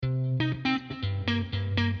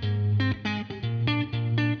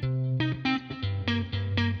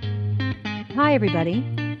Hi, everybody.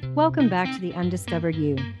 Welcome back to The Undiscovered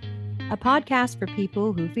You, a podcast for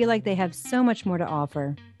people who feel like they have so much more to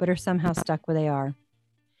offer, but are somehow stuck where they are.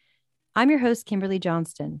 I'm your host, Kimberly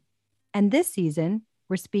Johnston, and this season,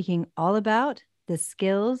 we're speaking all about the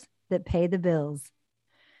skills that pay the bills.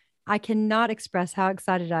 I cannot express how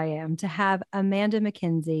excited I am to have Amanda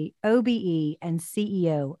Mackenzie, OBE and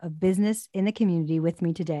CEO of Business in the Community with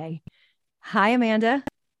me today. Hi, Amanda.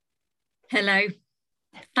 Hello.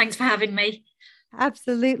 Thanks for having me.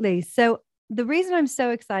 Absolutely. So the reason I'm so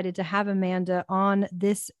excited to have Amanda on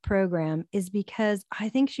this program is because I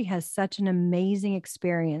think she has such an amazing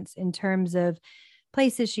experience in terms of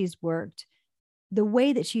places she's worked, the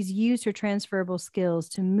way that she's used her transferable skills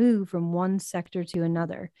to move from one sector to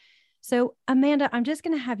another. So Amanda, I'm just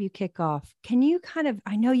going to have you kick off. Can you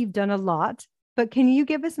I know you've done a lot, but can you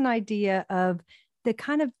give us an idea of the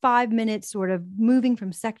kind of 5 minutes sort of moving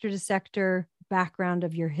from sector to sector background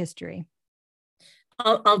of your history?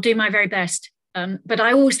 I'll do my very best. But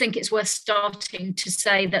I always think it's worth starting to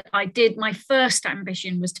say that my first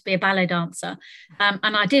ambition was to be a ballet dancer.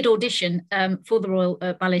 And I did audition for the Royal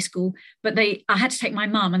Ballet School, but I had to take my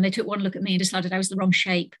mum and they took one look at me and decided I was the wrong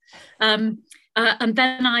shape. And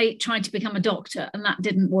then I tried to become a doctor and that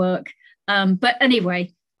didn't work. But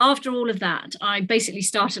anyway, after all of that, I basically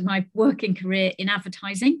started my working career in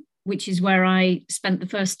advertising, which is where I spent the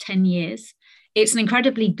first 10 years. It's an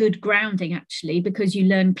incredibly good grounding, actually, because you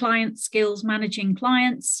learn client skills, managing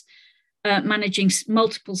clients, managing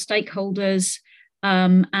multiple stakeholders,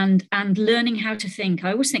 and learning how to think.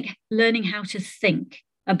 I always think learning how to think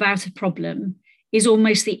about a problem is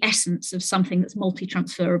almost the essence of something that's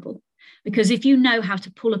multi-transferable. Because if you know how to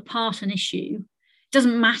pull apart an issue, it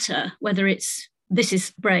doesn't matter whether it's, this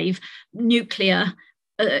is brave, nuclear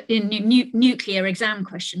exam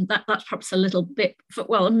question, that's perhaps a little bit,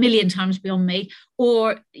 a million times beyond me,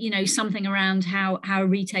 or something around how a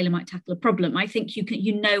retailer might tackle a problem. I think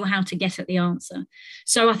you know how to get at the answer.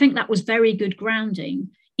 So I think that was very good grounding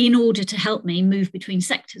in order to help me move between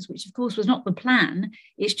sectors, which of course was not the plan.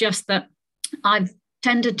 It's just that I've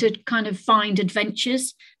tended to kind of find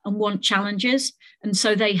adventures and want challenges, and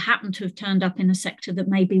so they happen to have turned up in a sector that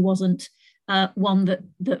maybe wasn't one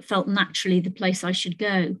that felt naturally the place I should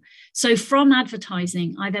go. So from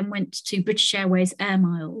advertising, I then went to British Airways Air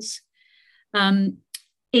Miles. In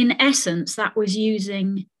essence, that was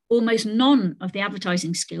using almost none of the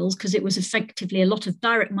advertising skills because it was effectively a lot of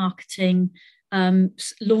direct marketing,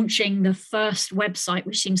 launching the first website,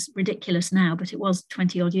 which seems ridiculous now, but it was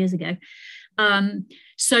 20 odd years ago.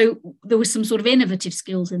 So there was some sort of innovative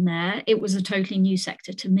skills in there. It was a totally new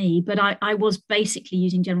sector to me, but I was basically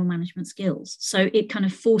using general management skills. So it kind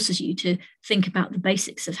of forces you to think about the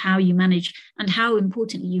basics of how you manage and how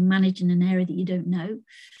importantly you manage in an area that you don't know,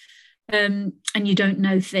 and you don't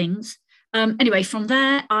know things. Anyway, from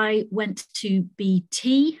there, I went to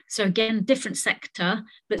BT. So again, different sector,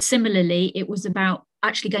 but similarly, it was about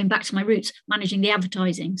actually going back to my roots, managing the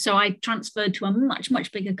advertising. So I transferred to a much,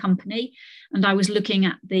 much bigger company and I was looking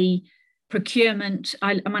at the procurement.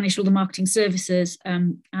 I managed all the marketing services,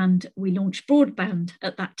 and we launched broadband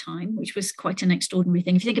at that time, which was quite an extraordinary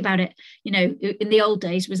thing. If you think about it, in the old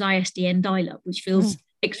days was ISDN dial-up, which feels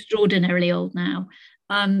extraordinarily old now.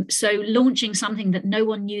 So launching something that no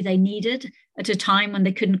one knew they needed at a time when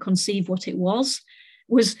they couldn't conceive what it was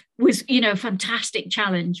a fantastic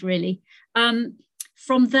challenge, really.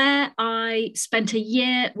 From there, I spent a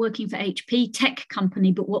year working for HP, tech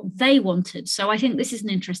company, but what they wanted. So I think this is an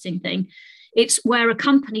interesting thing. It's where a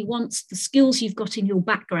company wants the skills you've got in your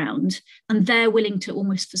background, and they're willing to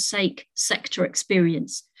almost forsake sector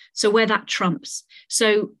experience. So where that trumps.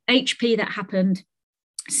 So HP, that happened.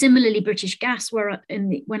 Similarly, British Gas, where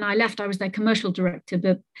when I left, I was their commercial director,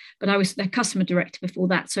 but I was their customer director before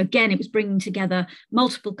that. So again, it was bringing together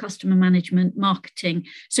multiple customer management, marketing.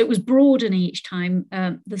 So it was broadening each time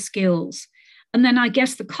the skills. And then I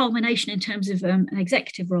guess the culmination in terms of an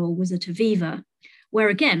executive role was at Aviva, where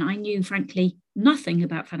again, I knew, frankly, nothing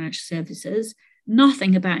about financial services,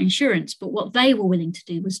 nothing about insurance, but what they were willing to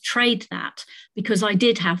do was trade that, because I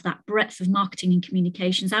did have that breadth of marketing and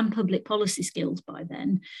communications and public policy skills by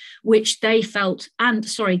then, which they felt, and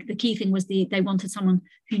the key thing was they wanted someone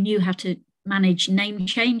who knew how to manage name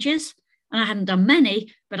changes. And I hadn't done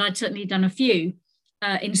many, but I'd certainly done a few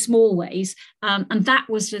in small ways. And that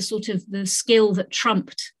was the sort of the skill that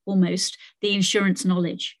trumped almost the insurance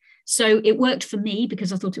knowledge. So it worked for me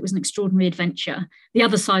because I thought it was an extraordinary adventure. The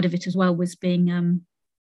other side of it as well was being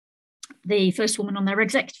the first woman on their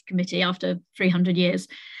executive committee after 300 years.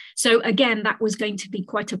 So again, that was going to be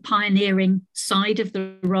quite a pioneering side of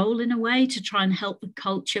the role in a way, to try and help the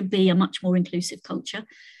culture be a much more inclusive culture.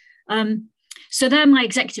 So they're my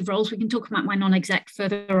executive roles. We can talk about my non-exec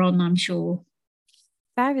further on, I'm sure.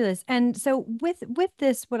 Fabulous. And so with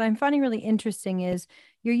this, what I'm finding really interesting is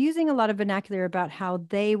you're using a lot of vernacular about how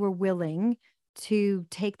they were willing to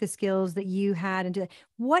take the skills that you had and do that.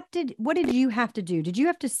 What did you have to do? Did you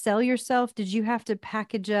have to sell yourself? Did you have to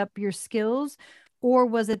package up your skills? Or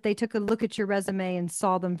was it they took a look at your resume and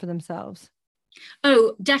saw them for themselves?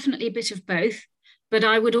 Oh, definitely a bit of both. But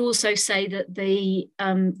I would also say that the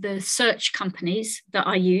search companies that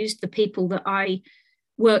I used, the people that I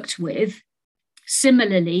worked with,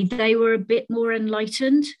 similarly, they were a bit more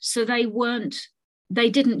enlightened. So they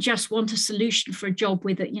didn't just want a solution for a job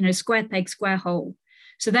with a, square peg, square hole.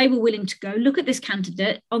 So they were willing to go, look at this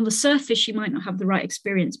candidate. On the surface, she might not have the right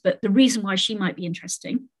experience, but the reason why she might be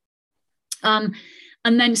interesting. And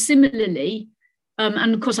then similarly,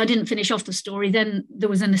 and of course, I didn't finish off the story. Then there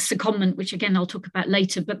was a secondment, which again, I'll talk about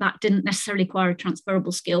later, but that didn't necessarily require a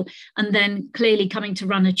transferable skill. And then clearly coming to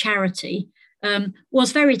run a charity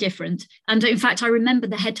was very different. And in fact, I remember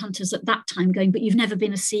the headhunters at that time going, but you've never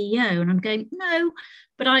been a CEO. And I'm going, no,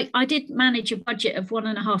 but I did manage a budget of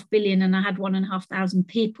 1.5 billion and I had 1,500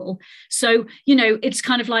 people. So, it's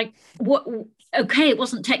kind of like, okay, it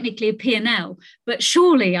wasn't technically a P&L, but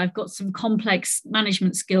surely I've got some complex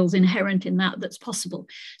management skills inherent in that's possible.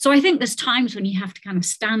 So I think there's times when you have to kind of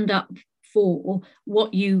stand up for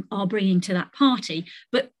what you are bringing to that party.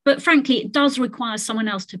 But frankly, it does require someone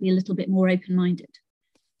else to be a little bit more open-minded.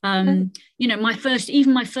 My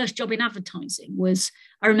first job in advertising was,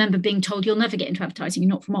 I remember being told, you'll never get into advertising, you're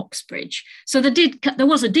not from Oxbridge. So there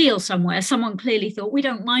was a deal somewhere. Someone clearly thought, we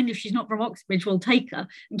don't mind if she's not from Oxbridge, we'll take her.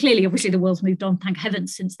 And clearly, obviously, the world's moved on, thank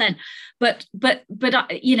heavens, since then. But that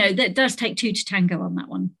does take two to tango on that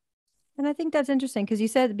one. And I think that's interesting because you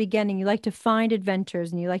said at the beginning, you like to find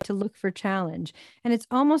adventures and you like to look for challenge. And it's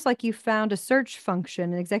almost like you found a search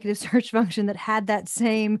function, an executive search function that had that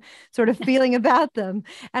same sort of feeling about them.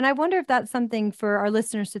 And I wonder if that's something for our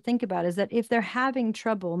listeners to think about, is that if they're having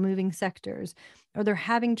trouble moving sectors or they're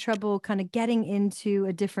having trouble kind of getting into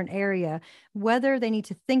a different area, whether they need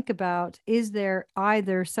to think about, is there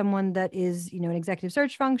either someone that is, an executive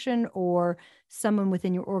search function or someone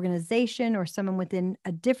within your organization or someone within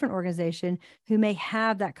a different organization who may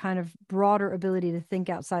have that kind of broader ability to think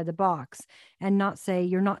outside the box and not say,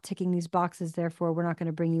 you're not ticking these boxes, therefore we're not going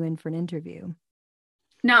to bring you in for an interview.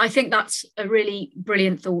 No, I think that's a really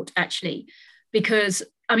brilliant thought, actually, because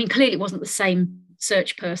clearly it wasn't the same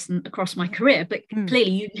search person across my career, but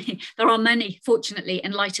clearly there are many, fortunately,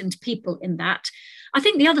 enlightened people in that. I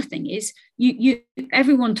think the other thing is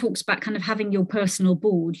everyone talks about kind of having your personal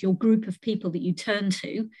board, your group of people that you turn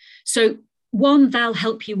to. So one, they'll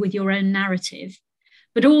help you with your own narrative,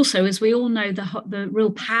 but also, as we all know, the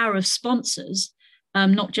real power of sponsors,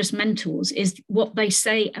 not just mentors, is what they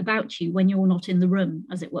say about you when you're not in the room,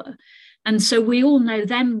 as it were. And so we all know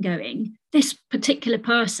them going, this particular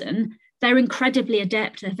person, they're incredibly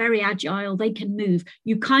adept, they're very agile, they can move.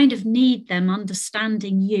 You kind of need them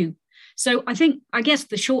understanding you. So I guess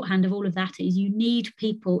the shorthand of all of that is you need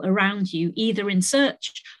people around you, either in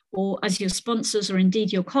search or as your sponsors or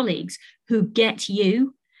indeed your colleagues, who get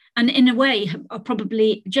you. And in a way, are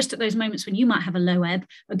probably just at those moments when you might have a low ebb,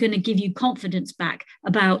 are going to give you confidence back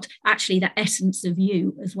about actually that essence of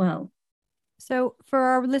you as well. So for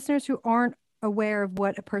our listeners who aren't aware of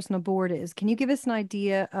what a personal board is, can you give us an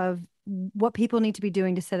idea of what people need to be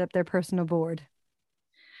doing to set up their personal board?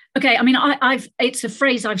 Okay, it's a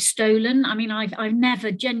phrase I've stolen. I've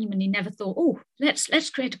never genuinely never thought, oh, let's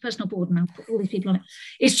create a personal board and I'll put all these people on it.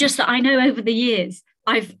 It's just that I know over the years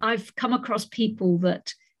I've come across people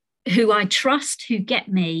who I trust, who get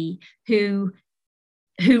me, who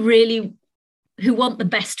want the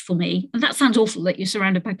best for me. And that sounds awful that you're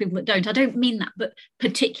surrounded by people that don't. I don't mean that, but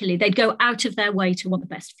particularly they'd go out of their way to want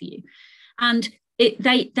the best for you. And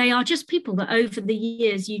they are just people that over the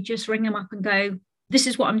years, you just ring them up and go, this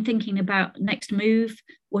is what I'm thinking about next move.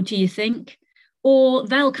 What do you think? Or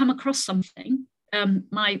they'll come across something.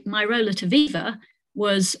 My role at Aviva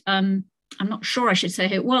was, I'm not sure I should say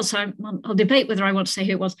who it was, so I'll debate whether I want to say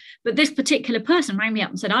who it was. But this particular person rang me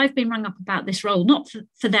up and said, I've been rung up about this role, not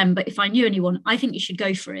for them, but if I knew anyone, I think you should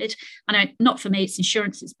go for it. And not for me, it's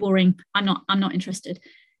insurance, it's boring. I'm not interested.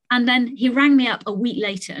 And then he rang me up a week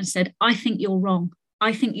later and said, I think you're wrong.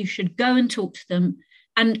 I think you should go and talk to them.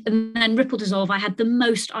 And then ripple dissolve. I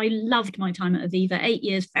loved my time at Aviva, 8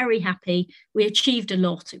 years, very happy. We achieved a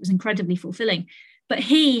lot. It was incredibly fulfilling. But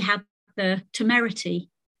he had the tenacity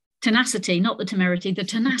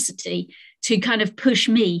to kind of push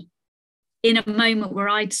me in a moment where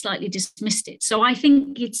I'd slightly dismissed it. So I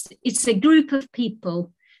think it's a group of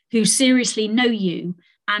people who seriously know you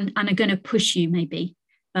and are going to push you maybe,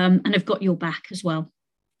 and have got your back as well.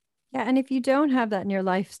 Yeah. And if you don't have that in your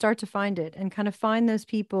life, start to find it and kind of find those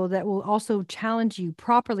people that will also challenge you,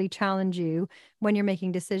 properly challenge you when you're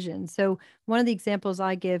making decisions. So one of the examples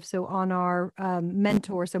I give, so on our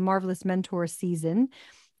mentor, so Marvelous Mentor season,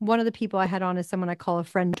 one of the people I had on is someone I call a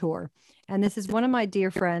friend tour. And this is one of my dear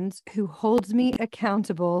friends who holds me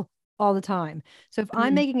accountable all the time. So if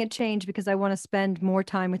I'm making a change because I want to spend more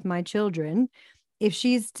time with my children, if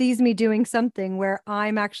she sees me doing something where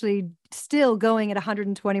I'm actually still going at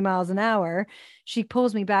 120 miles an hour, she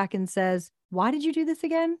pulls me back and says, "Why did you do this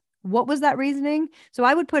again? What was that reasoning?" So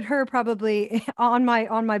I would put her probably on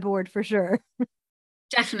my board for sure.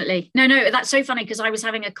 Definitely. No, that's so funny, because I was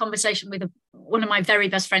having a conversation with one of my very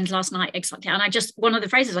best friends last night, exactly. And one of the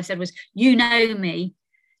phrases I said was, "You know me,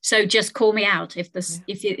 so just call me out if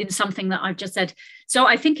you're in something that I've just said." So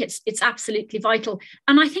I think it's absolutely vital.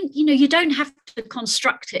 And I think, you don't have to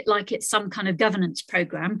construct it like it's some kind of governance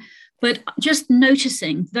program, but just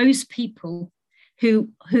noticing those people who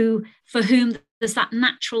for whom there's that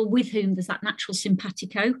natural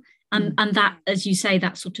simpatico, and that, as you say,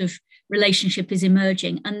 that sort of relationship is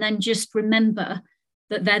emerging. And then just remember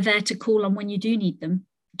that they're there to call on when you do need them,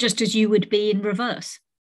 just as you would be in reverse.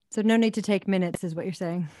 So no need to take minutes is what you're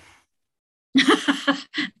saying.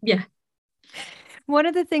 Yeah. One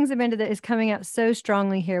of the things, Amanda, that is coming out so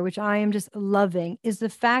strongly here, which I am just loving, is the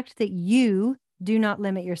fact that you do not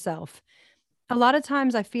limit yourself. A lot of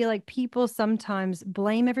times I feel like people sometimes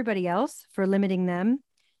blame everybody else for limiting them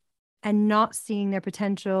and not seeing their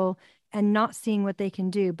potential and not seeing what they can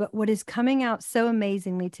do. But what is coming out so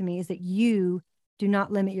amazingly to me is that you do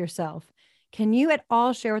not limit yourself. Can you at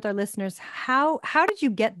all share with our listeners, how did you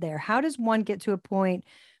get there? How does one get to a point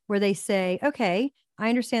where they say, okay, I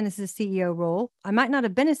understand this is a CEO role. I might not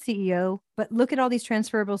have been a CEO, but look at all these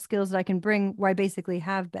transferable skills that I can bring where I basically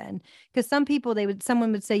have been. Because some people,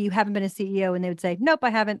 someone would say, you haven't been a CEO, and they would say, nope, I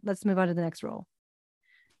haven't. Let's move on to the next role.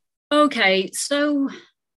 Okay. So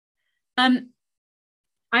I'm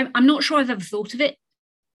not sure I've ever thought of it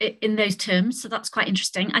in those terms. So that's quite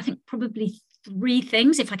interesting. I think probably 3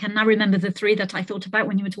 things, if I can now remember the 3 that I thought about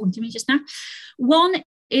when you were talking to me just now. One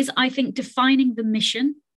is, I think, defining the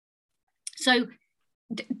mission. So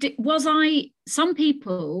some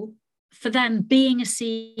people, for them, being a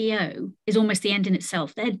CEO is almost the end in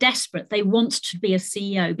itself. They're desperate. They want to be a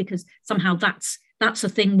CEO because somehow that's a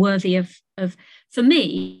thing worthy of. For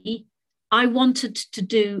me, I wanted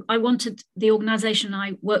the organization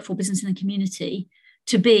I work for, Business in the Community,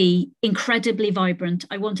 to be incredibly vibrant.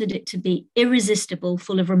 I wanted it to be irresistible,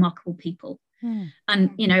 full of remarkable people.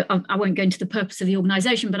 And, I won't go into the purpose of the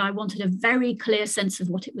organization, but I wanted a very clear sense of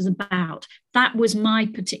what it was about. That was my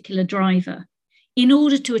particular driver. In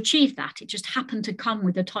order to achieve that, it just happened to come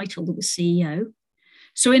with a title that was CEO.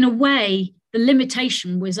 So in a way, the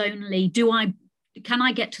limitation was only, can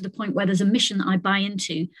I get to the point where there's a mission that I buy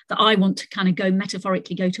into, that I want to kind of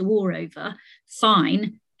metaphorically go to war over?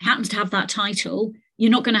 Fine. It happens to have that title.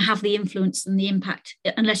 You're not going to have the influence and the impact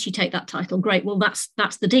unless you take that title. Great. Well, that's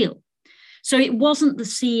the deal. So it wasn't the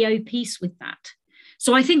CEO piece with that.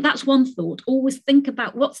 So I think that's one thought. Always think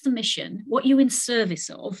about what's the mission, what you're in service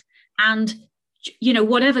of, and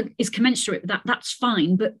whatever is commensurate with that, that's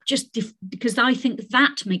fine. But just because I think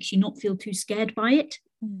that makes you not feel too scared by it.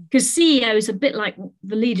 Because CEO is a bit like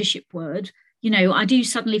the leadership word. I do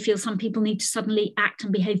suddenly feel some people need to suddenly act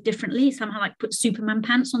and behave differently, somehow like put Superman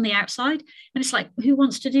pants on the outside. And it's like, who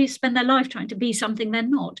wants to spend their life trying to be something they're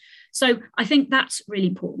not? So I think that's really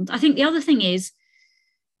important. I think the other thing is,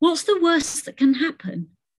 what's the worst that can happen?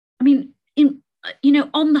 I mean,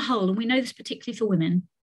 on the whole, and we know this particularly for women,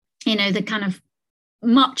 the kind of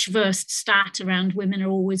much versed stat around women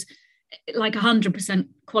are always like 100%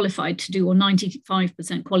 qualified to do, or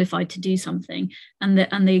 95% qualified to do something, and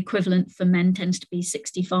the equivalent for men tends to be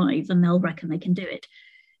 65, and they'll reckon they can do it.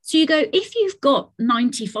 So you go, if you've got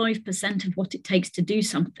 95% of what it takes to do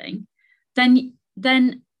something, then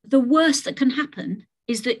the worst that can happen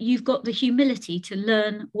is that you've got the humility to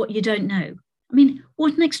learn what you don't know. I mean,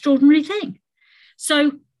 what an extraordinary thing.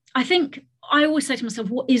 So I think I always say to myself,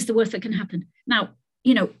 what is the worst that can happen? Now,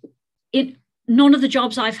 none of the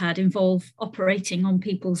jobs I've had involve operating on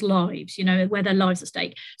people's lives, where their lives are at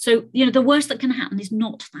stake. So, the worst that can happen is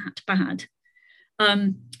not that bad.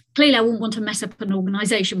 Clearly, I wouldn't want to mess up an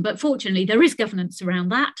organization, but fortunately, there is governance around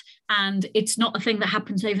that, and it's not a thing that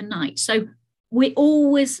happens overnight. So we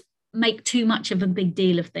always make too much of a big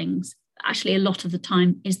deal of things. Actually, a lot of the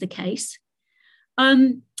time is the case.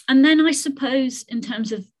 And then I suppose in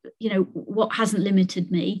terms of, what hasn't limited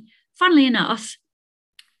me, funnily enough,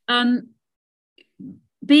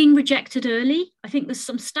 being rejected early. I think there's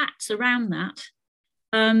some stats around that.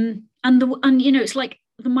 And you know, it's like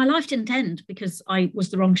my life didn't end because I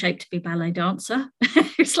was the wrong shape to be a ballet dancer.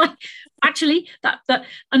 It's like actually that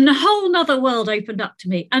and a whole nother world opened up to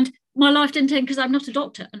me. And my life didn't end because I'm not a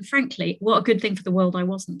doctor. And frankly, what a good thing for the world I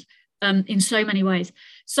wasn't, in so many ways.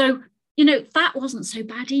 So, you know, that wasn't so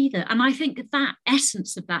bad either. And I think that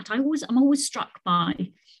essence of that, I'm always struck by,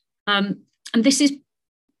 and this is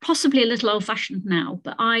possibly a little old-fashioned now,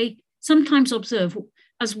 but I sometimes observe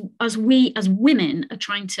as we as women are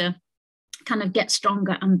trying to kind of get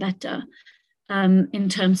stronger and better, in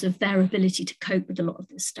terms of their ability to cope with a lot of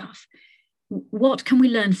this stuff. What can we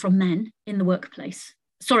learn from men in the workplace?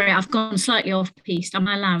 Sorry, I've gone slightly off piste. Am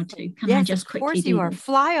I allowed to? Can I just quickly? Of course you are.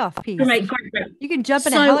 Fly off piste. Great. You can jump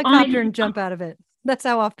in a helicopter and jump out of it. That's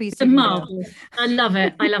how off piste. Marvelous. I love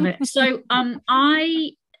it. I love it. So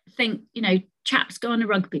I think, you know, chaps go on a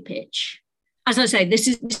rugby pitch. As I say,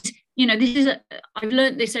 I've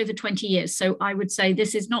learned this over 20 years. So I would say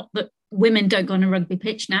this is not that women don't go on a rugby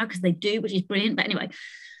pitch now, because they do, which is brilliant. But anyway,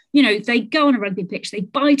 you know, they go on a rugby pitch, they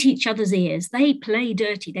bite each other's ears, they play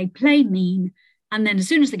dirty, they play mean. And then as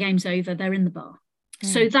soon as the game's over, they're in the bar.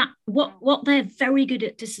 So that what they're very good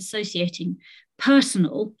at disassociating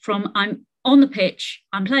personal from I'm on the pitch,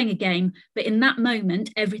 I'm playing a game, but in that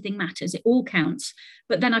moment, everything matters. It all counts.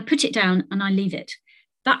 But then I put it down and I leave it.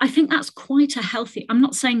 That I think that's quite a healthy. I'm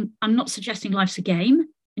not suggesting life's a game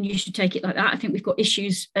and you should take it like that. I think we've got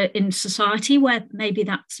issues in society where maybe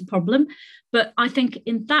that's a problem. But I think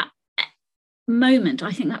in that moment,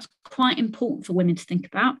 I think that's quite important for women to think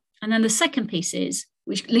about. And then the second piece is,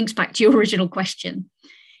 which links back to your original question,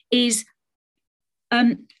 is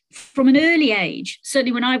from an early age,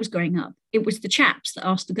 certainly when I was growing up, it was the chaps that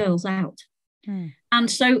asked the girls out.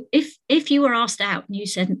 And so if you were asked out and you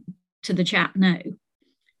said to the chap no,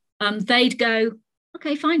 they'd go,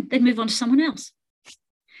 okay, fine. They'd move on to someone else.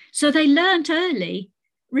 So they learned early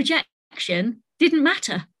rejection didn't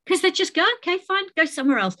matter, because they'd just go, okay, fine, go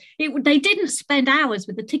somewhere else. They didn't spend hours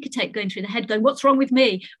with the ticker tape going through the head going, what's wrong with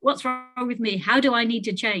me? What's wrong with me? How do I need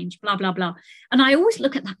to change? Blah, blah, blah. And I always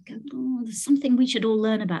look at that and go, oh, there's something we should all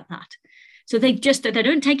learn about that. So they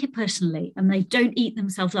don't take it personally, and they don't eat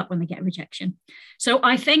themselves up when they get rejection. So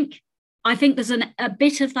I think there's a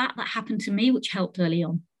bit of that happened to me, which helped early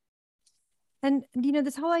on. And, you know,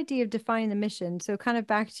 this whole idea of defining the mission. So kind of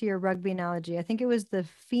back to your rugby analogy, I think it was the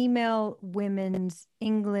female women's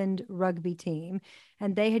England rugby team,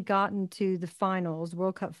 and they had gotten to the finals,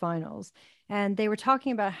 World Cup finals. And they were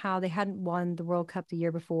talking about how they hadn't won the World Cup the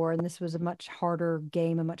year before. And this was a much harder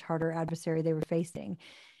game, a much harder adversary they were facing.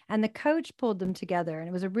 And the coach pulled them together, and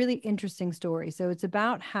it was a really interesting story. So it's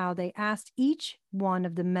about how they asked each one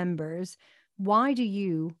of the members, why do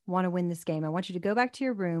you want to win this game? I want you to go back to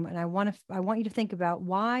your room, and I want you to think about,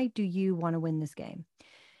 why do you want to win this game?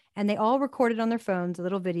 And they all recorded on their phones a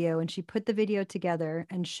little video, and she put the video together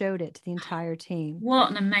and showed it to the entire team.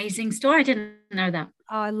 What an amazing story. I didn't know that.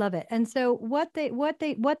 Oh, I love it. And so what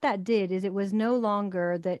that did is, it was no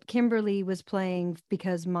longer that Kimberly was playing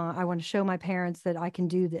because I want to show my parents that I can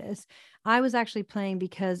do this. I was actually playing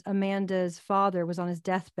because Amanda's father was on his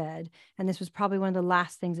deathbed, and this was probably one of the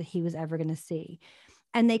last things that he was ever going to see.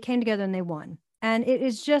 And they came together and they won. And it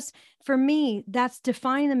is just, for me, that's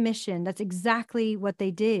defining the mission. That's exactly what they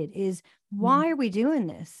did, is why are we doing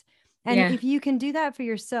this? And if you can do that for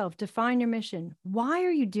yourself, define your mission. Why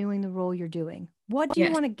are you doing the role you're doing? What do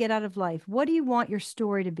you want to get out of life? What do you want your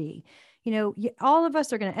story to be? You know, all of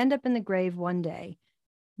us are going to end up in the grave one day.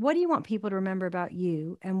 What do you want people to remember about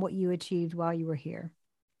you and what you achieved while you were here?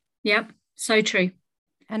 Yep, so true.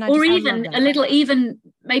 And or even a little, even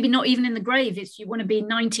maybe not even in the grave. It's you want to be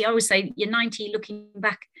 90. I always say you're 90, looking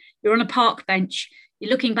back. You're on a park bench.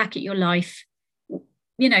 You're looking back at your life.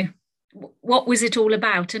 You know, what was it all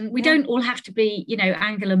about? And we don't all have to be, you know,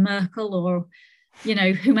 Angela Merkel or, you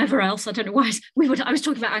know, whomever else. I don't know why I was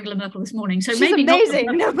talking about Angela Merkel this morning. So she's maybe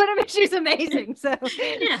amazing. No, but I mean, she's amazing. So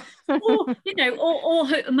yeah, or you know, or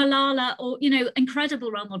Malala, or you know,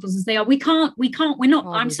 incredible role models as they are. We're not.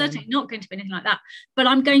 I'm certainly not going to be anything like that. But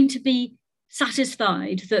I'm going to be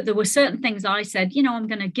satisfied that there were certain things I said, you know, I'm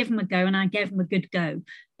going to give them a go, and I gave them a good go,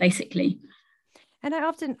 basically. And I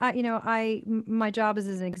often, my job is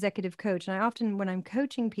as an executive coach, and I often, when I'm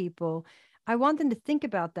coaching people, I want them to think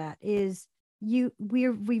about that. Is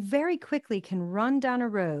we very quickly can run down a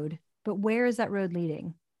road, but where is that road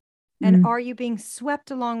leading? And are you being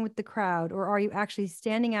swept along with the crowd, or are you actually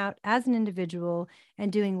standing out as an individual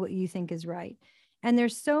and doing what you think is right? And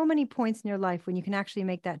there's so many points in your life when you can actually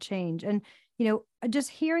make that change. And, just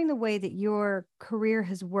hearing the way that your career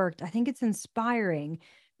has worked, I think it's inspiring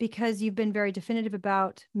because you've been very definitive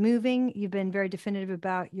about moving, you've been very definitive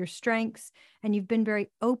about your strengths, and you've been very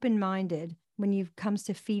open-minded when you've comes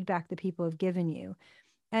to feedback that people have given you.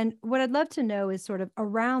 And what I'd love to know is sort of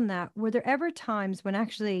around that, were there ever times when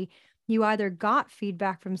actually you either got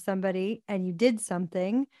feedback from somebody and you did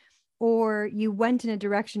something, or you went in a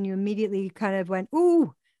direction you immediately kind of went,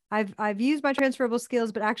 ooh, I've used my transferable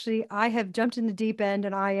skills, but actually I have jumped in the deep end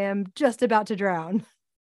and I am just about to drown?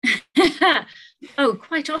 Oh,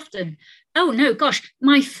 quite often. Oh no, gosh,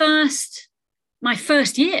 my first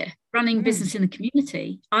year running business in the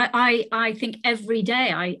community, I think every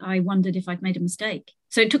day I wondered if I'd made a mistake.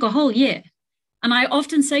 So it took a whole year. And I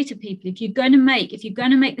often say to people, if you're going to make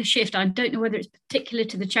the shift, I don't know whether it's particular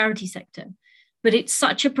to the charity sector, but it's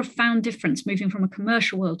such a profound difference moving from a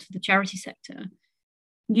commercial world to the charity sector.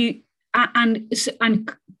 And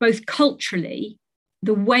both culturally,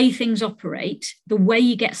 the way things operate, the way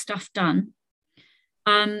you get stuff done.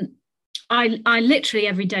 I literally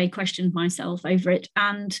every day questioned myself over it.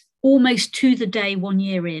 And almost to the day 1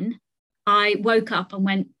 year in, I woke up and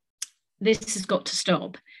went, this has got to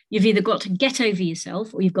stop. You've either got to get over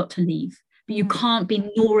yourself or you've got to leave. But you can't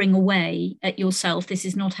be gnawing away at yourself. This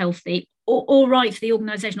is not healthy or right for the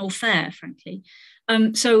organization or fair, frankly.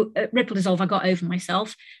 So at Ripple Dissolve, I got over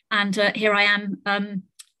myself. And here I am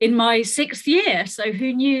in my 6th year. So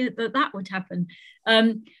who knew that would happen?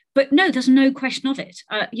 But no, there's no question of it.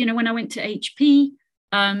 When I went to HP,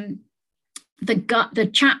 the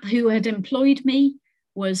chap who had employed me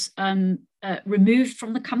was removed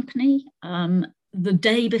from the company the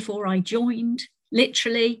day before I joined,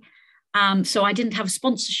 literally. So I didn't have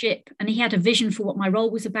sponsorship, and he had a vision for what my role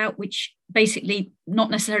was about, which basically not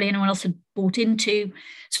necessarily anyone else had bought into.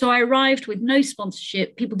 So I arrived with no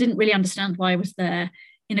sponsorship. People didn't really understand why I was there,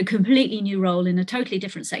 in a completely new role, in a totally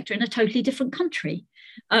different sector, in a totally different country.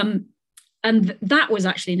 And that was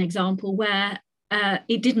actually an example where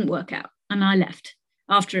it didn't work out, and I left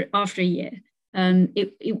after a year.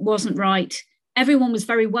 It wasn't right. Everyone was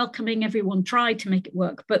very welcoming. Everyone tried to make it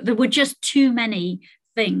work, but there were just too many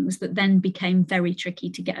things that then became very tricky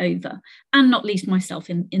to get over, and not least myself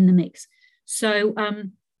in the mix. So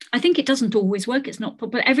I think it doesn't always work. It's not,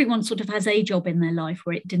 but everyone sort of has a job in their life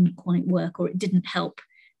where it didn't quite work or it didn't help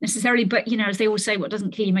necessarily. But, as they always say, what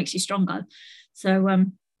doesn't kill you makes you stronger. So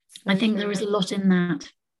I think there is a lot in that.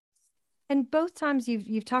 And both times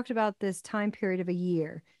you've talked about this time period of a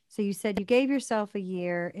year. So you said you gave yourself a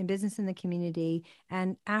year in business in the community.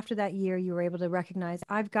 And after that year, you were able to recognize,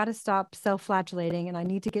 I've got to stop self-flagellating, and I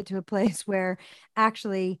need to get to a place where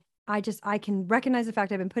actually I can recognize the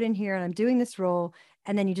fact I've been put in here and I'm doing this role.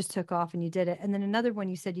 And then you just took off and you did it. And then another one,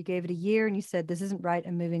 you said you gave it a year and you said, this isn't right,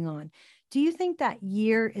 I'm moving on. Do you think that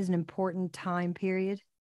year is an important time period?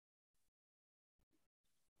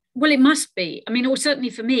 Well, it must be. I mean, or certainly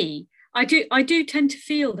for me, I do tend to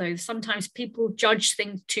feel, though, sometimes people judge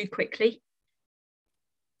things too quickly.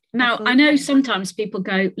 Now, I know sometimes people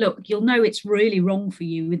go, look, you'll know it's really wrong for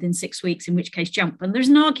you within 6 weeks, in which case jump. And there's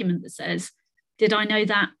an argument that says, did I know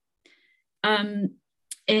that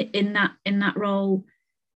in that role?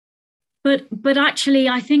 But actually,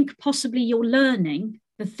 I think possibly you're learning,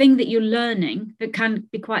 the thing that you're learning that can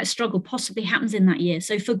be quite a struggle possibly happens in that year.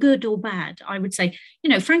 So for good or bad, I would say,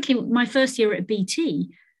 frankly, my first year at BT,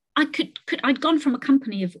 I'd gone from a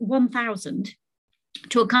company of 1,000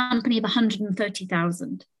 to a company of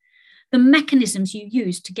 130,000. The mechanisms you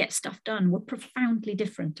used to get stuff done were profoundly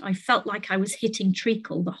different. I felt like I was hitting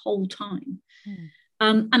treacle the whole time.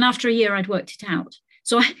 And after a year, I'd worked it out.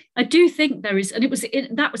 So I do think there is, and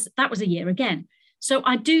that was a year again. So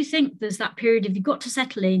I do think there's that period of you've got to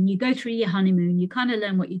settle in, you go through your honeymoon, you kind of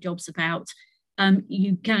learn what your job's about,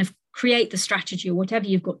 you kind of create the strategy or whatever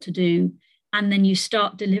you've got to do, and then you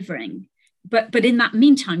start delivering. But in that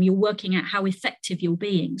meantime, you're working out how effective you're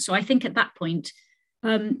being. So I think at that point,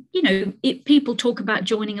 people talk about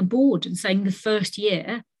joining a board and saying the first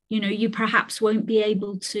year, you perhaps won't be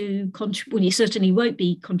able to contribute. Well, you certainly won't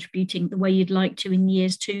be contributing the way you'd like to in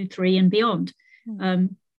years 2, 3 and beyond.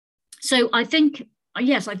 So I think,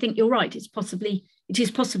 yes, I think you're right. It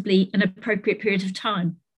is possibly an appropriate period of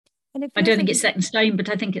time. And I don't think it's set in stone, but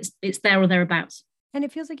I think it's there or thereabouts. And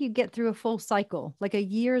it feels like you get through a full cycle, like a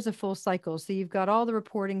year is a full cycle. So you've got all the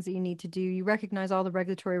reportings that you need to do. You recognize all the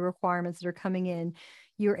regulatory requirements that are coming in.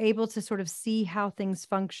 You're able to sort of see how things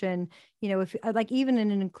function. If like even in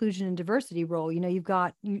an inclusion and diversity role, you've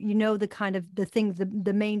got, the kind of the things,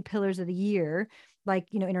 the main pillars of the year, like,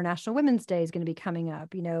 International Women's Day is going to be coming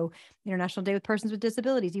up, International Day with Persons with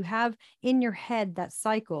Disabilities. You have in your head that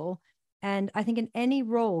cycle. And I think in any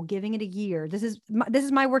role, giving it a year, this is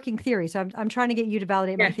my working theory. So I'm trying to get you to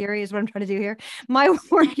validate my theory is what I'm trying to do here. My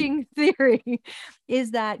working theory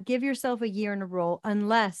is that give yourself a year in a role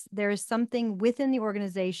unless there is something within the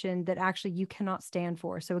organization that actually you cannot stand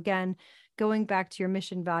for. So again, going back to your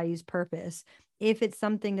mission, values, purpose. If it's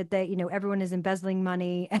something that they, everyone is embezzling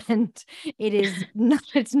money and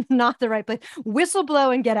it's not the right place, whistle blow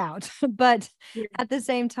and get out. But at the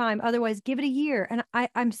same time, otherwise give it a year. And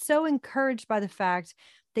I'm so encouraged by the fact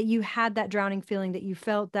that you had that drowning feeling, that you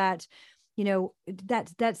felt that,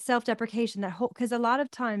 that self-deprecation, that whole, because a lot of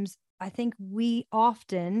times I think we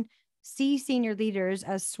often see senior leaders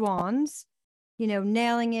as swans,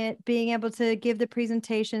 nailing it, being able to give the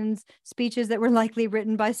presentations, speeches that were likely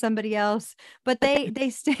written by somebody else, but they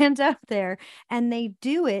stand out there and they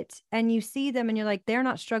do it. And you see them and you're like, they're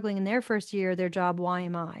not struggling in their first year of their job. Why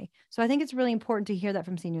am I? So I think it's really important to hear that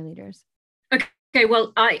from senior leaders. Okay.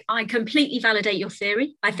 Well, I completely validate your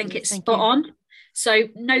theory. I think it's spot on. So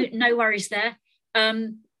no worries there.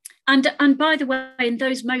 And by the way, in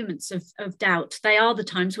those moments of doubt, they are the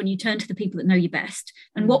times when you turn to the people that know you best.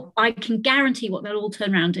 And what I can guarantee what they'll all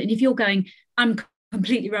turn around. And if you're going, I'm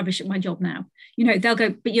completely rubbish at my job now, they'll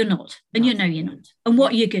go, but you're not. And you're not. And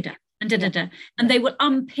what are you good at? And da-da-da. And they will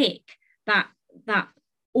unpick that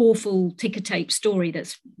awful ticker tape story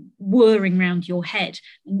that's whirring around your head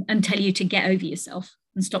and tell you to get over yourself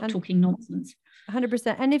and stop talking nonsense.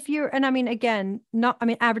 100%. And I mean, again,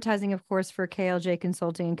 advertising, of course, for KLJ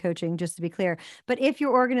consulting and coaching, just to be clear, but if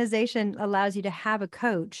your organization allows you to have a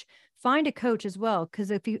coach, find a coach as well.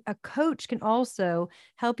 Because a coach can also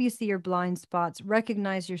help you see your blind spots,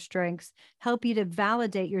 recognize your strengths, help you to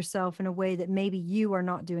validate yourself in a way that maybe you are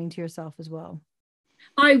not doing to yourself as well.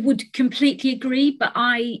 I would completely agree, but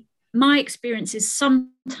my experience is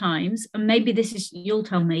sometimes, and maybe you'll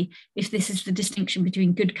tell me if this is the distinction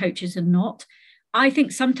between good coaches and not. I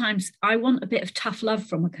think sometimes I want a bit of tough love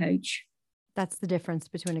from a coach. That's the difference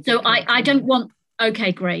between a good coach. So I don't want,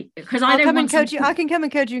 okay, great. Because I can come and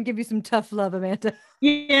coach you and give you some tough love, Amanda.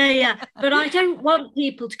 Yeah. But I don't want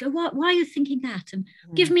people to go, why are you thinking that? And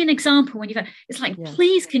give me an example when it's like,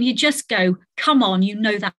 please, can you just go, come on,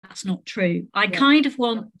 that's not true. I kind of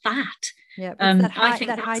want that. Yeah. I think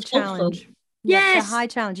that high challenge. Yes, the high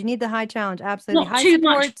challenge. You need the high challenge. Absolutely. Not too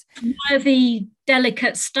much worthy,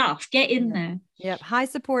 delicate stuff. Get in there. Yep. High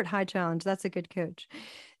support, high challenge. That's a good coach.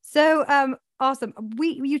 So awesome.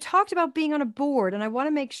 You talked about being on a board, and I want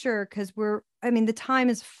to make sure, because the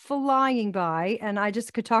time is flying by and I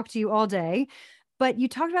just could talk to you all day, but you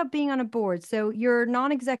talked about being on a board. So you're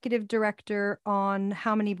non-executive director on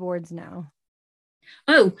how many boards now?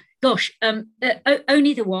 Oh gosh.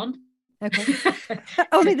 Only the one. Okay.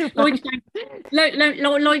 Only the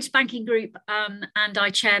Lloyd's Banking Group, and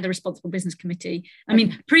I chair the Responsible Business Committee. I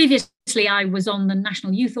mean, previously I was on the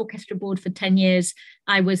National Youth Orchestra Board for 10 years.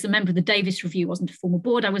 I was a member of the Davis Review, wasn't a formal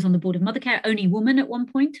board. I was on the board of Mothercare, only woman at one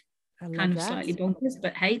point. Kind of slightly bonkers,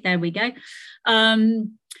 but hey, there we go.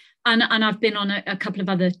 And I've been on a couple of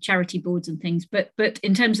other charity boards and things. But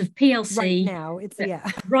in terms of PLC, right now,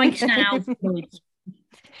 right now, Lloyd's.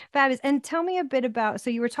 Fabulous. And tell me a bit about, so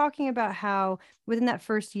you were talking about how within that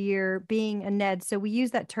first year being a NED, so we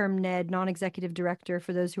use that term NED, non-executive director,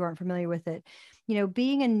 for those who aren't familiar with it.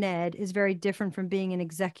 Being a NED is very different from being an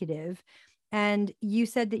executive. And you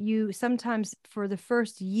said that you sometimes for the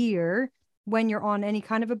first year, when you're on any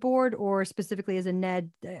kind of a board, or specifically as a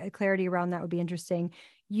NED, clarity around that would be interesting.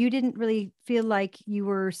 You didn't really feel like you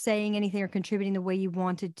were saying anything or contributing the way you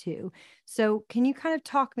wanted to. So can you kind of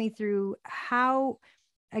talk me through how,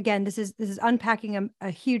 again, this is unpacking a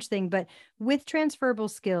huge thing, but with transferable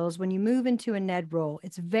skills, when you move into a NED role,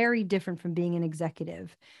 it's very different from being an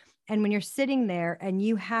executive. And when you're sitting there and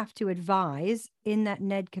you have to advise in that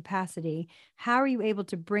NED capacity, how are you able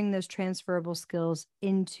to bring those transferable skills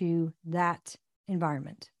into that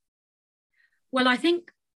environment? Well, I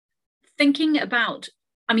think thinking about,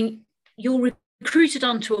 you're recruited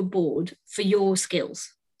onto a board for your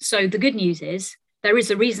skills. So the good news is there is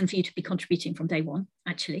a reason for you to be contributing from day one,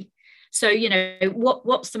 actually. So,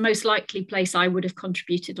 what's the most likely place I would have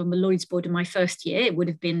contributed on the Lloyd's board in my first year? It would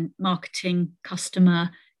have been marketing,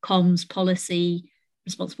 customer, comms, policy,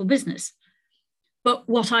 responsible business. But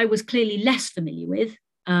what I was clearly less familiar with,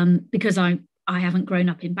 because I haven't grown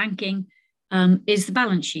up in banking, is the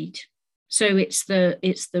balance sheet. So it's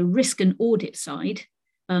the risk and audit side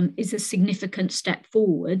is a significant step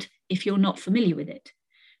forward if you're not familiar with it.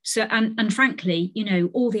 So, and frankly,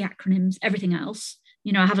 all the acronyms, everything else,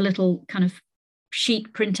 I have a little kind of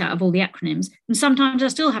sheet printout of all the acronyms, and sometimes I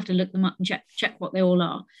still have to look them up and check what they all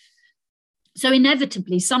are. So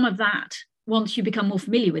inevitably, some of that once you become more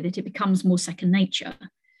familiar with it, it becomes more second nature.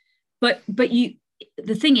 But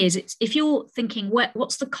the thing is, it's if you're thinking,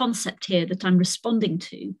 what's the concept here that I'm responding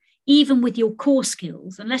to, even with your core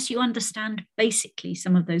skills, unless you understand basically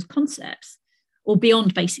some of those concepts, or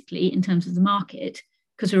beyond basically in terms of the market,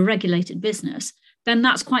 because we're a regulated business, then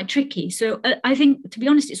that's quite tricky. So I think, to be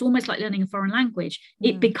honest, it's almost like learning a foreign language.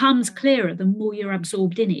 It becomes clearer the more you're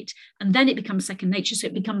absorbed in it, and then it becomes second nature. So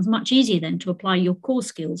it becomes much easier then to apply your core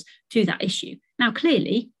skills to that issue. Now,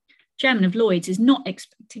 clearly, Chairman of Lloyd's is not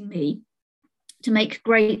expecting me to make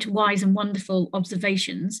great, wise and wonderful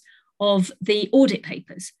observations of the audit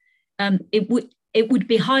papers. It would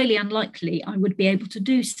be highly unlikely I would be able to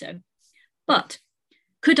do so. But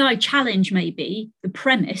could I challenge maybe the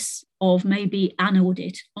premise of maybe an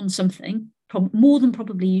audit on something? More than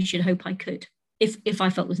probably you should hope I could, if I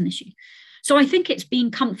felt was an issue. So I think it's being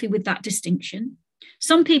comfy with that distinction.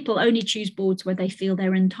 Some people only choose boards where they feel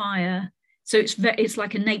their entire, so it's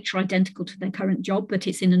like a nature identical to their current job, but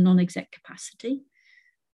it's in a non-exec capacity.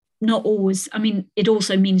 Not always. I mean, it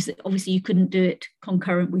also means that obviously you couldn't do it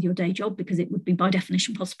concurrent with your day job, because it would be by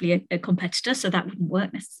definition possibly a competitor, so that wouldn't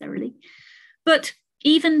work necessarily. But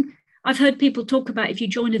even I've heard people talk about, if you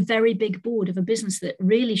join a very big board of a business that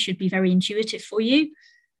really should be very intuitive for you,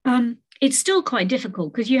 it's still quite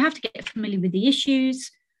difficult, because you have to get familiar with the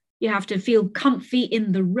issues, you have to feel comfy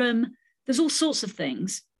in the room, there's all sorts of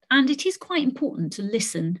things. And it is quite important to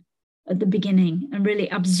listen at the beginning and really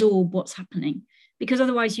absorb what's happening, because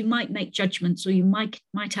otherwise you might make judgments, or you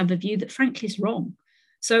might have a view that frankly is wrong.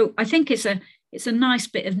 So I think it's a nice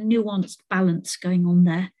bit of nuanced balance going on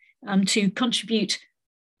there, to contribute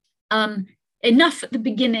enough at the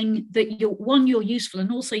beginning that you're useful,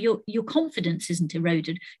 and also your confidence isn't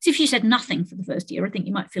eroded. So if you said nothing for the first year, I think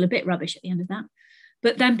you might feel a bit rubbish at the end of that.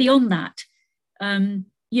 But then beyond that,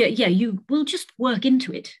 you will just work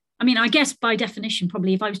into it. I mean, I guess by definition,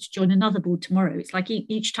 probably if I was to join another board tomorrow, it's like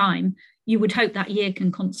each time you would hope that year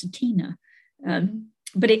can concertina.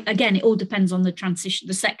 But it all depends on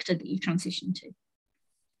the sector that you transition to.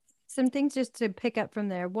 Some things just to pick up from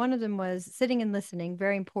there. One of them was sitting and listening,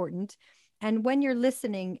 very important. And when you're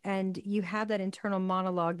listening and you have that internal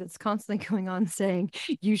monologue that's constantly going on saying,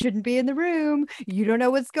 you shouldn't be in the room, you don't know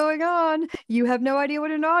what's going on, you have no idea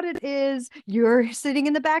what an audit is, you're sitting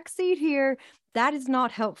in the back seat here, that is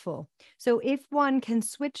not helpful. So if one can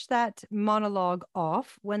switch that monologue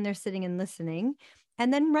off when they're sitting and listening,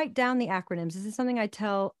 and then write down the acronyms. This is something I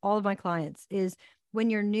tell all of my clients, is when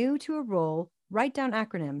you're new to a role, write down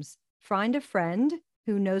acronyms, find a friend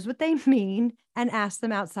who knows what they mean, and ask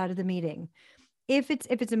them outside of the meeting. If it's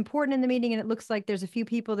important in the meeting and it looks like there's a few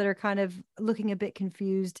people that are kind of looking a bit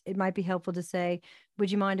confused, it might be helpful to say, would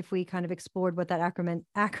you mind if we kind of explored what that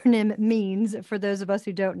acronym means for those of us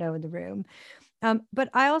who don't know in the room? But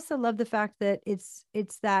I also love the fact that it's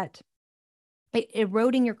that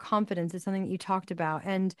eroding your confidence is something that you talked about.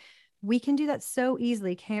 And we can do that so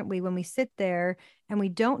easily, can't we, when we sit there and we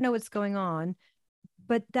don't know what's going on.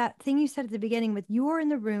 But that thing you said at the beginning with, you're in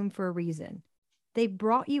the room for a reason. They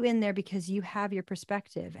brought you in there because you have your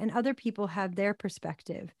perspective and other people have their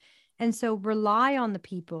perspective. And so rely on the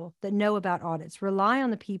people that know about audits, rely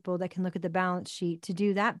on the people that can look at the balance sheet to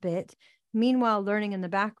do that bit, meanwhile learning in the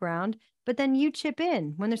background. But then you chip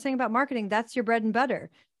in. When they're saying about marketing, that's your bread and butter.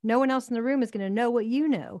 No one else in the room is going to know what you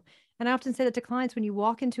know. And I often say that to clients, when you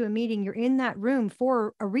walk into a meeting, you're in that room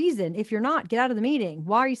for a reason. If you're not, get out of the meeting.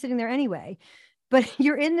 Why are you sitting there anyway? But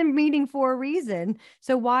you're in the meeting for a reason.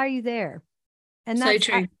 So why are you there? And that's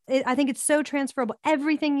so true. I think it's so transferable.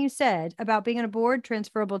 Everything you said about being on a board,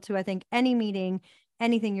 transferable to, I think, any meeting,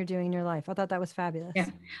 anything you're doing in your life. I thought that was fabulous. Yeah.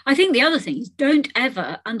 I think the other thing is, don't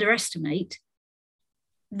ever underestimate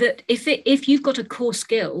that if you've got a core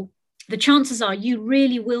skill, the chances are you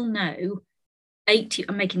really will know 80,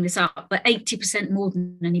 I'm making this up, but 80% more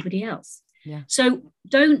than anybody else. Yeah. So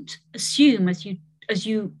don't assume as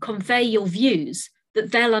you convey your views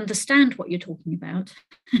that they'll understand what you're talking about.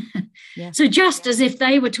 Yeah. So just as if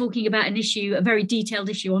they were talking about an issue, a very detailed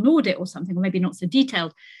issue on audit or something, or maybe not so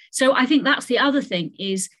detailed. So I think that's the other thing,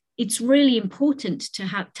 is it's really important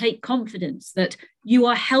to take confidence that you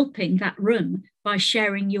are helping that room by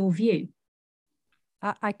sharing your view.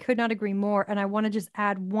 I could not agree more. And I want to just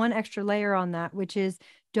add one extra layer on that, which is,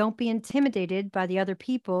 don't be intimidated by the other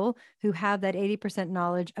people who have that 80%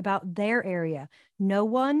 knowledge about their area. No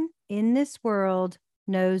one in this world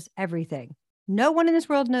knows everything. No one in this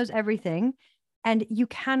world knows everything. And you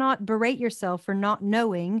cannot berate yourself for not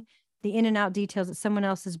knowing the in and out details that someone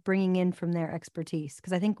else is bringing in from their expertise.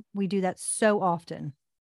 Because I think we do that so often.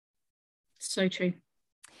 So true.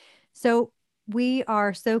 So we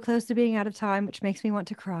are so close to being out of time, which makes me want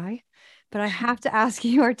to cry. But I have to ask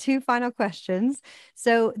you our two final questions.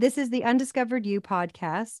 So this is the Undiscovered You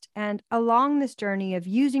podcast. And along this journey of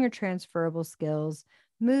using your transferable skills,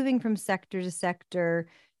 moving from sector to sector,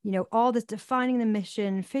 all this, defining the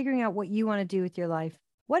mission, figuring out what you want to do with your life,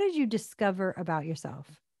 what did you discover about yourself?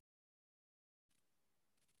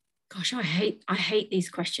 Gosh, I hate these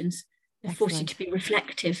questions. They force you to be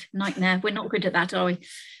reflective. Nightmare. We're not good at that, are we?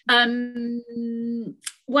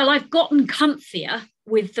 Well, I've gotten comfier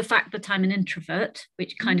with the fact that I'm an introvert,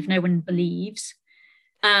 which kind of no one believes.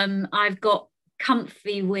 I've got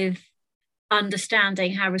comfy with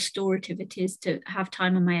understanding how restorative it is to have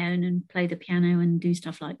time on my own and play the piano and do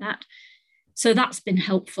stuff like that. So that's been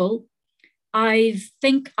helpful. I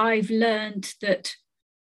think I've learned that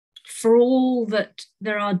for all that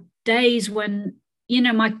there are days when,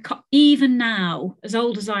 even now, as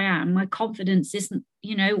old as I am, my confidence isn't,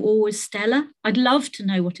 always stellar. I'd love to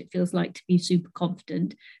know what it feels like to be super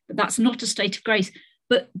confident, but that's not a state of grace.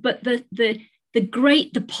 But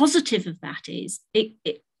the positive of that is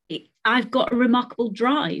I've got a remarkable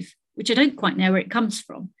drive, which I don't quite know where it comes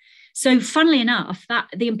from. So funnily enough, that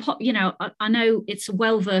I know it's a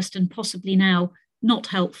well-versed and possibly now not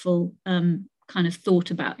helpful kind of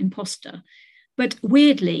thought about imposter. But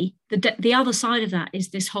weirdly, the other side of that is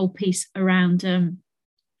this whole piece around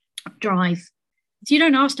drive. So you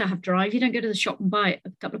don't ask to have drive. You don't go to the shop and buy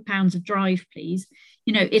a couple of pounds of drive, please.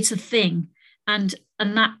 It's a thing, and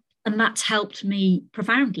that's helped me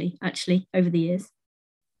profoundly, actually, over the years.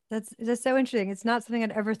 That's so interesting. It's not something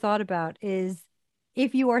I'd ever thought about. Is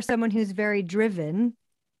if you are someone who's very driven,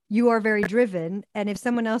 you are very driven, and if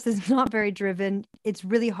someone else is not very driven, it's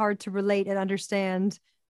really hard to relate and understand.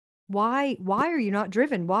 Why are you not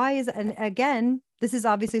driven? And again, this is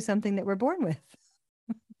obviously something that we're born with.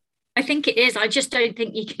 I think it is. I just don't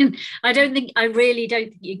think you can. I really don't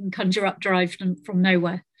think you can conjure up drive from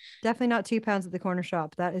nowhere. Definitely not 2 pounds at the corner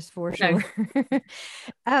shop. That is for sure.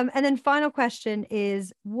 And then final question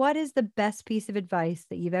is, what is the best piece of advice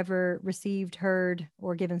that you've ever received, heard,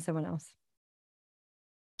 or given someone else?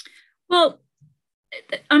 Well,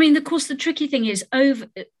 I mean, of course, the tricky thing is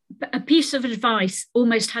a piece of advice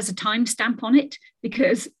almost has a timestamp on it,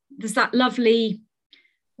 because there's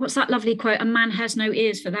what's that lovely quote? A man has no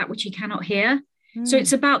ears for that which he cannot hear. So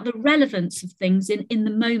it's about the relevance of things in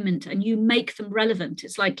the moment, and you make them relevant.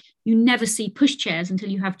 It's like you never see pushchairs until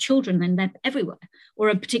you have children, then they're everywhere.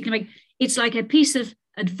 Or it's like a piece of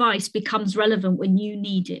advice becomes relevant when you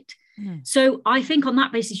need it. So I think on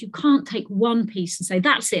that basis, you can't take one piece and say,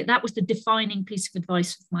 that's it. That was the defining piece of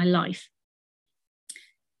advice of my life.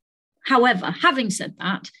 However, having said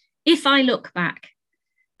that, if I look back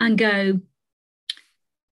and go,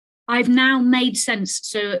 I've now made sense.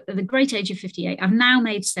 So at the great age of 58, I've now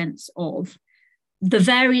made sense of the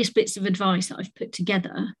various bits of advice that I've put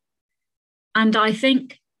together. And I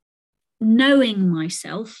think knowing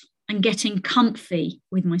myself and getting comfy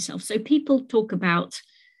with myself. So people talk about,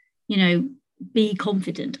 be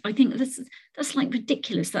confident. I think that's like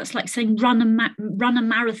ridiculous. That's like saying run a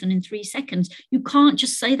marathon in 3 seconds. You can't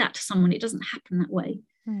just say that to someone. It doesn't happen that way.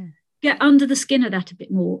 Get under the skin of that a bit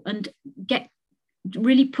more and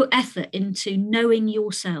really put effort into knowing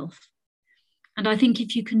yourself. And I think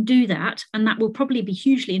if you can do that, and that will probably be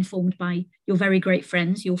hugely informed by your very great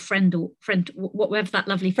friends, your friend, whatever that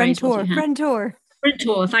lovely phrase was.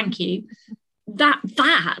 Friend-tor, thank you.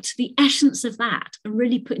 The essence of that, and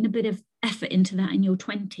really putting a bit of effort into that in your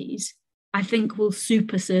 20s, I think will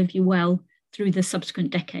super serve you well through the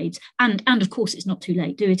subsequent decades. And of course, it's not too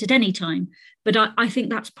late. Do it at any time. But I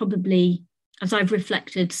think that's probably, as I've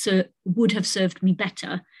reflected, would have served me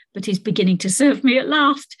better, but is beginning to serve me at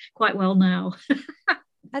last quite well now.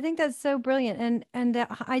 I think that's so brilliant. And the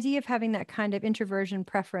idea of having that kind of introversion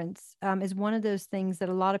preference is one of those things that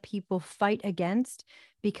a lot of people fight against,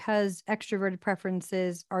 because extroverted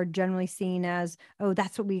preferences are generally seen as, oh,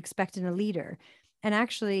 that's what we expect in a leader. And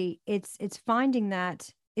actually, it's finding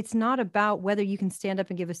that it's not about whether you can stand up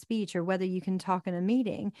and give a speech or whether you can talk in a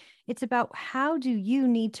meeting. It's about, how do you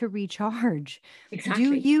need to recharge?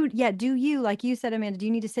 Exactly. Do you, like you said, Amanda, do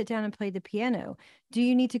you need to sit down and play the piano? Do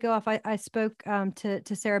you need to go off? I spoke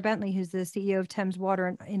to Sarah Bentley, who's the CEO of Thames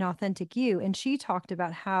Water in Authentic You, and she talked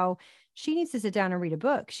about how she needs to sit down and read a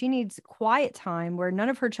book. She needs quiet time where none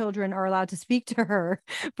of her children are allowed to speak to her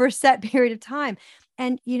for a set period of time.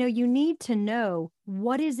 And, you need to know,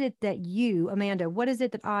 what is it that you, Amanda, what is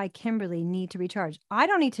it that I, Kimberly, need to recharge? I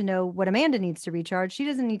don't need to know what Amanda needs to recharge. She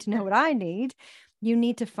doesn't need to know what I need. You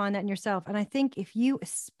need to find that in yourself. And I think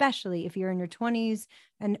especially if you're in your 20s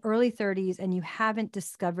and early 30s and you haven't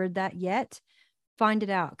discovered that yet, find it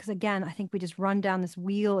out. Because again, I think we just run down this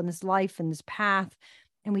wheel and this life and this path,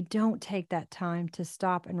 And we don't take that time to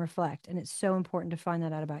stop and reflect. And it's so important to find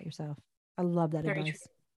that out about yourself. I love that Very advice.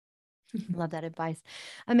 true. Love that advice.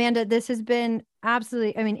 Amanda, this has been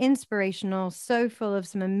absolutely, inspirational, so full of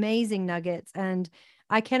some amazing nuggets. And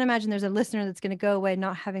I can't imagine there's a listener that's going to go away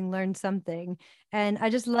not having learned something. And I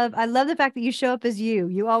love the fact that you show up as you.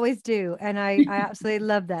 You always do. And I absolutely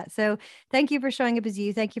love that. So thank you for showing up as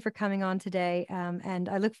you. Thank you for coming on today. And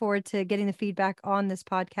I look forward to getting the feedback on this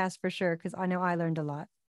podcast for sure, because I know I learned a lot.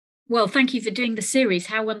 Well, thank you for doing the series.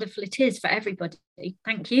 How wonderful it is for everybody.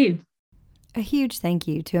 Thank you. A huge thank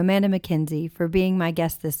you to Amanda Mackenzie for being my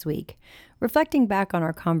guest this week. Reflecting back on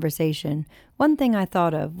our conversation, one thing I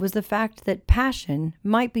thought of was the fact that passion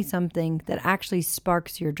might be something that actually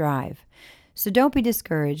sparks your drive. So don't be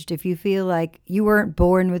discouraged if you feel like you weren't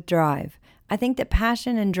born with drive. I think that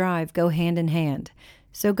passion and drive go hand in hand.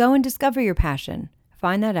 So go and discover your passion,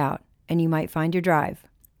 find that out, and you might find your drive.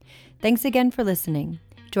 Thanks again for listening.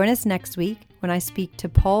 Join us next week when I speak to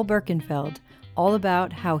Paul Birkenfeld, all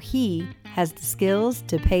about how he has the skills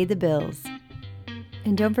to pay the bills.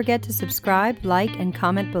 And don't forget to subscribe, like, and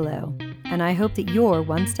comment below. And I hope that you're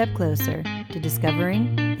one step closer to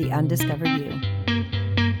discovering the undiscovered you.